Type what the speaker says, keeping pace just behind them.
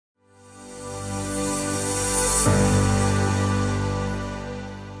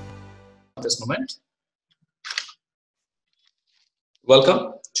this moment.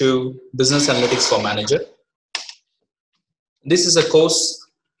 Welcome to Business Analytics for Manager. This is a course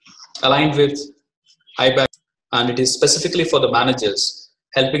aligned with IABAC, and it is specifically for the managers,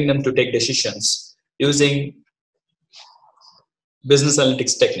 helping them to take decisions using business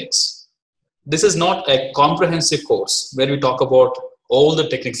analytics techniques. This is not a comprehensive course where we talk about all the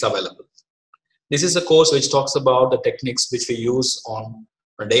techniques available. This is a course which talks about the techniques which we use on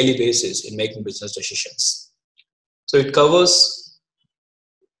a daily basis in making business decisions. So it covers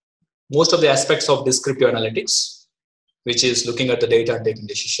most of the aspects of descriptive analytics, which is looking at the data and taking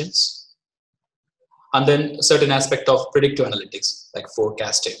decisions. And then a certain aspect of predictive analytics, like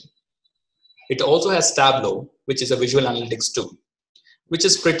forecasting. It also has Tableau, which is a visual analytics tool, which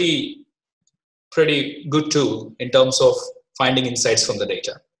is pretty good tool in terms of finding insights from the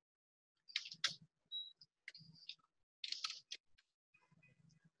data.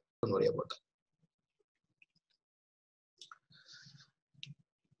 Don't worry about that.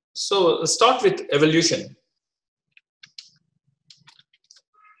 So let's start with evolution.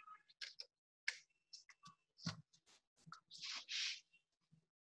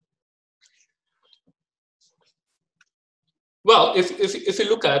 Well, if you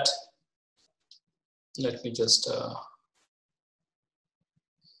look at, let me just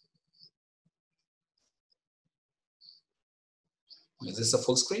is this a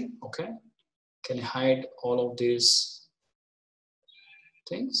full screen? Okay. Can you hide all of these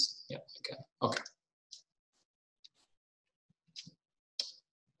things? Yeah, okay. Okay.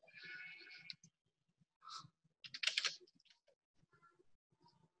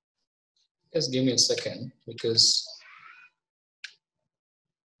 Just give me a second because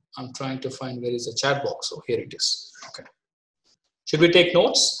I'm trying to find where is the chat box. Oh, here it is. Okay. Should we take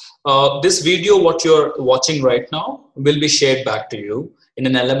notes? This video, what you're watching right now, will be shared back to you in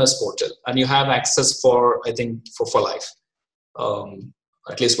an LMS portal, and you have access for, I think, for life,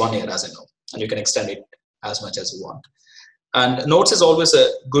 at least 1 year, as I know, and you can extend it as much as you want. And notes is always a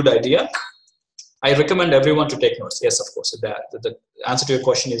good idea. I recommend everyone to take notes. Yes, of course. The answer to your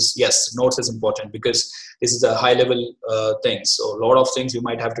question is yes, notes is important because this is a high level thing. So a lot of things you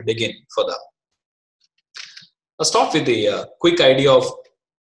might have to dig in for that. I'll start with the quick idea of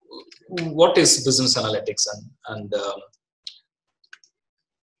what is business analytics and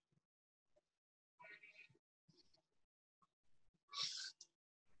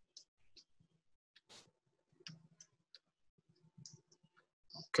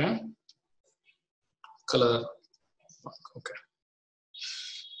okay. Color. Okay.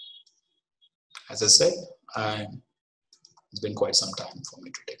 As I said, it's been quite some time for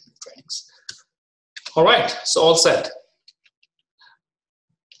me to take new trainings. All right, so all set.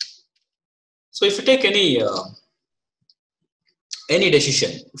 So if you take any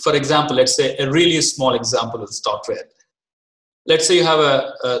decision, for example, let's say a really small example to start with. Let's say you have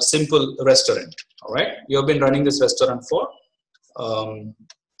a simple restaurant. All right, you have been running this restaurant for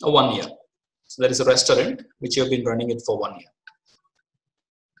 1 year. So there is a restaurant which you have been running it for 1 year.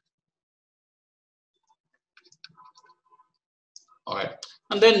 All right,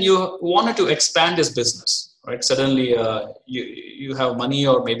 and then you wanted to expand this business, right? Suddenly you have money,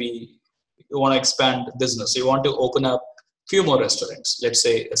 or maybe you want to expand business. So you want to open up a few more restaurants. Let's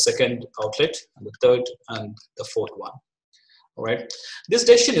say a second outlet, and the third, and the fourth one. All right, this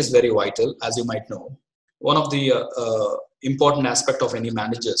decision is very vital, as you might know. One of the important aspect of any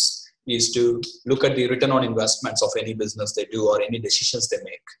managers is to look at the return on investments of any business they do or any decisions they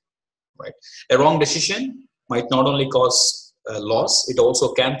make, right? A wrong decision might not only cause loss, it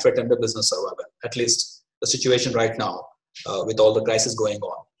also can threaten the business survival, at least the situation right now with all the crisis going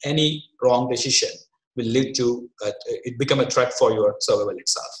on. Any wrong decision will lead to, it become a threat for your survival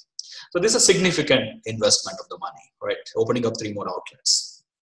itself. So this is a significant investment of the money, right? Opening up 3 more outlets.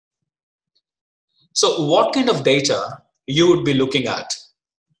 So what kind of data you would be looking at?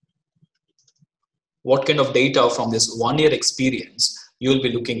 What kind of data from this 1 year experience you will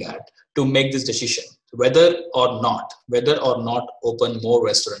be looking at to make this decision, whether or not open more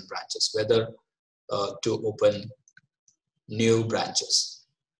restaurant branches, whether to open new branches,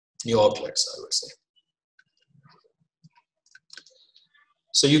 new outlets, I would say.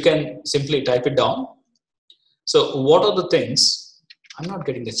 So you can simply type it down. So what are the things? I'm not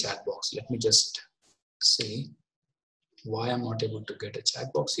getting the chat box. Let me just see why I'm not able to get a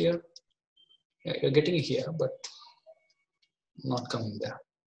chat box here. Yeah, you're getting it here, but not coming there.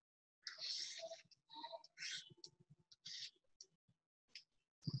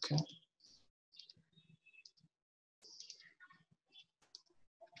 Okay.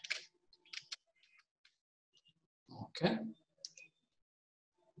 Okay.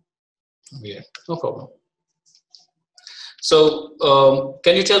 Yeah, no problem. So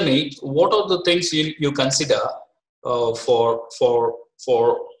can you tell me what are the things you consider for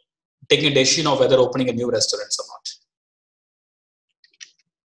taking a decision of whether opening a new restaurant or not?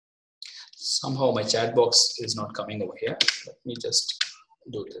 Somehow my chat box is not coming over here. Let me just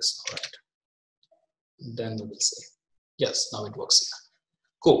do this. All right. Then we will see. Yes, now it works here.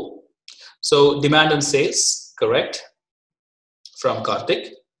 Cool. So demand and sales, correct? From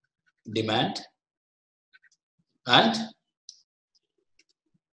Karthik. Demand and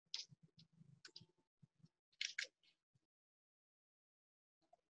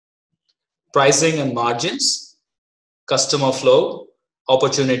pricing and margins, customer flow,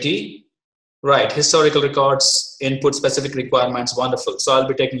 opportunity, right, historical records, input specific requirements, wonderful. So I'll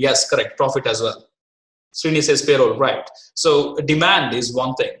be taking, yes, correct, profit as well. Srini says payroll, right. So demand is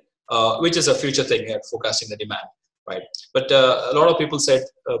one thing, which is a future thing here, forecasting the demand, right. But a lot of people said,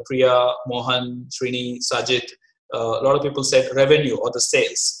 Priya, Mohan, Srini, Sajid, a lot of people said revenue or the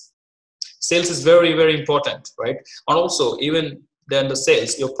sales. Sales is very, very important, right. And also even then the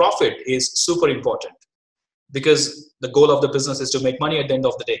sales, your profit is super important, because the goal of the business is to make money at the end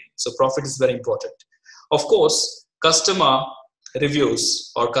of the day. So profit is very important. Of course, customer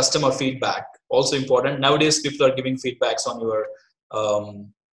reviews or customer feedback also important. Nowadays, people are giving feedbacks on your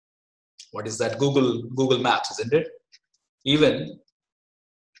what is that? Google Maps, isn't it? Even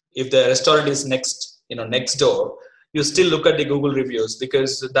if the restaurant is next door, you still look at the Google reviews,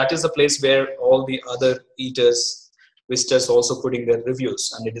 because that is the place where all the other eaters, visitors also putting their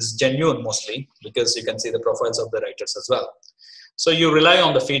reviews, and it is genuine mostly, because you can see the profiles of the writers as well. So you rely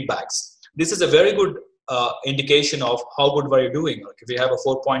on the feedbacks. This is a very good indication of how good were you doing. Like if you have a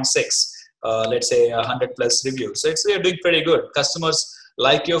 4.6, let's say 100 plus reviews, so you're doing pretty good. Customers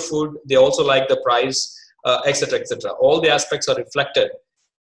like your food, they also like the price, etc., etc. All the aspects are reflected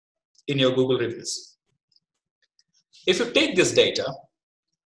in your Google reviews. If you take this data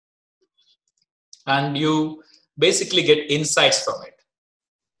and you basically get insights from it,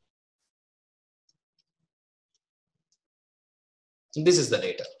 this is the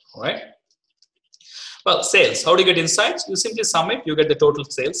data, all right? Well, sales, how do you get insights? You simply sum it, you get the total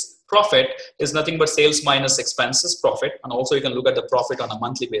sales. Profit is nothing but sales minus expenses, profit. And also you can look at the profit on a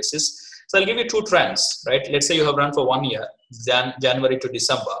monthly basis. So I'll give you two trends, right? Let's say you have run for 1 year, January to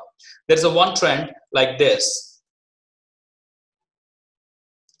December. There's a one trend like this,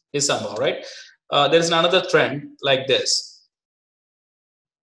 December, right? There's another trend like this.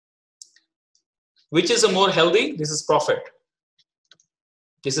 Which is a more healthy? This is profit.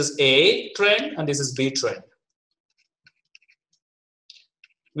 This is A trend and this is B trend.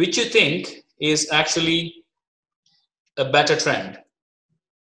 Which you think is actually a better trend?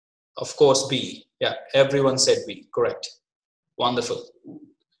 Of course, B. Yeah, everyone said B. Correct. Wonderful.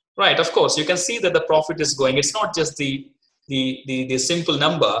 Right, of course, you can see that the profit is going. It's not just the simple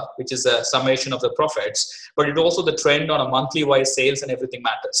number, which is a summation of the profits, but it also the trend on a monthly wise sales and everything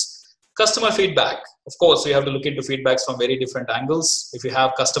matters. Customer feedback. Of course, we have to look into feedbacks from very different angles. If you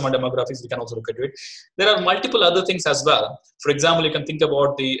have customer demographics, we can also look into it. There are multiple other things as well. For example, you can think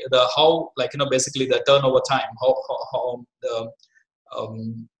about the how, like, basically the turnover time,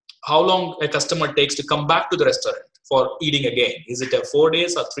 how long a customer takes to come back to the restaurant for eating again. Is it 4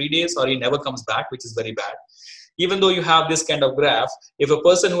 days or 3 days, or he never comes back, which is very bad. Even though you have this kind of graph, if a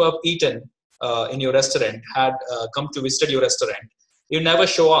person who have eaten in your restaurant had come to visit your restaurant, you never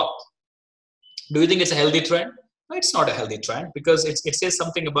show up. Do you think it's a healthy trend? No, it's not a healthy trend, because it says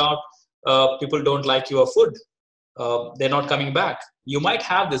something about people don't like your food. They're not coming back. You might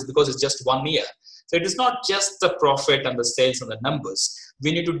have this because it's just 1 year. So it is not just the profit and the sales and the numbers.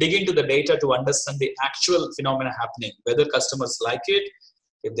 We need to dig into the data to understand the actual phenomena happening, whether customers like it,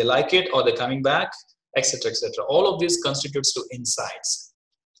 if they like it, or they're coming back, etc., etc. All of this constitutes to insights.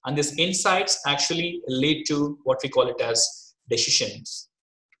 And these insights actually lead to what we call it as decisions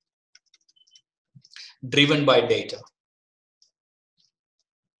driven by data.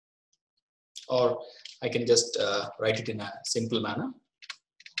 Or I can just write it in a simple manner.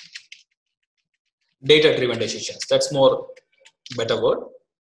 Data-driven decisions. That's more better word.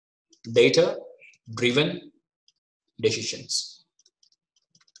 Data-driven decisions,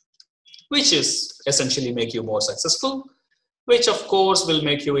 which is essentially make you more successful, which of course will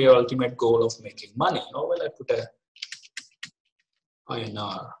make you your ultimate goal of making money. Or will I put a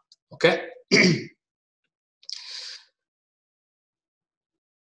INR? Okay.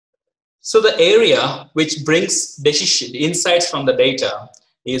 So the area which brings decision insights from the data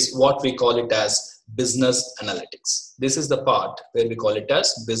is what we call it as business analytics. This is the part where we call it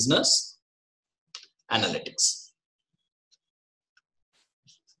as business analytics.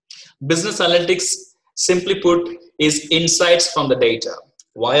 Business analytics, simply put, is insights from the data.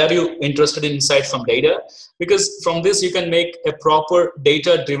 Why are you interested in insights from data? Because from this you can make a proper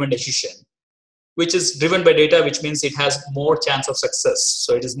data-driven decision, which is driven by data, which means it has more chance of success.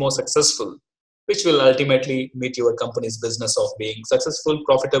 So it is more successful, which will ultimately meet your company's business of being successful,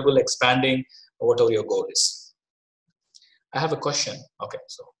 profitable, expanding, or whatever your goal is. I have a question. Okay,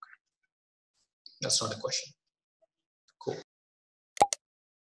 so that's not a question.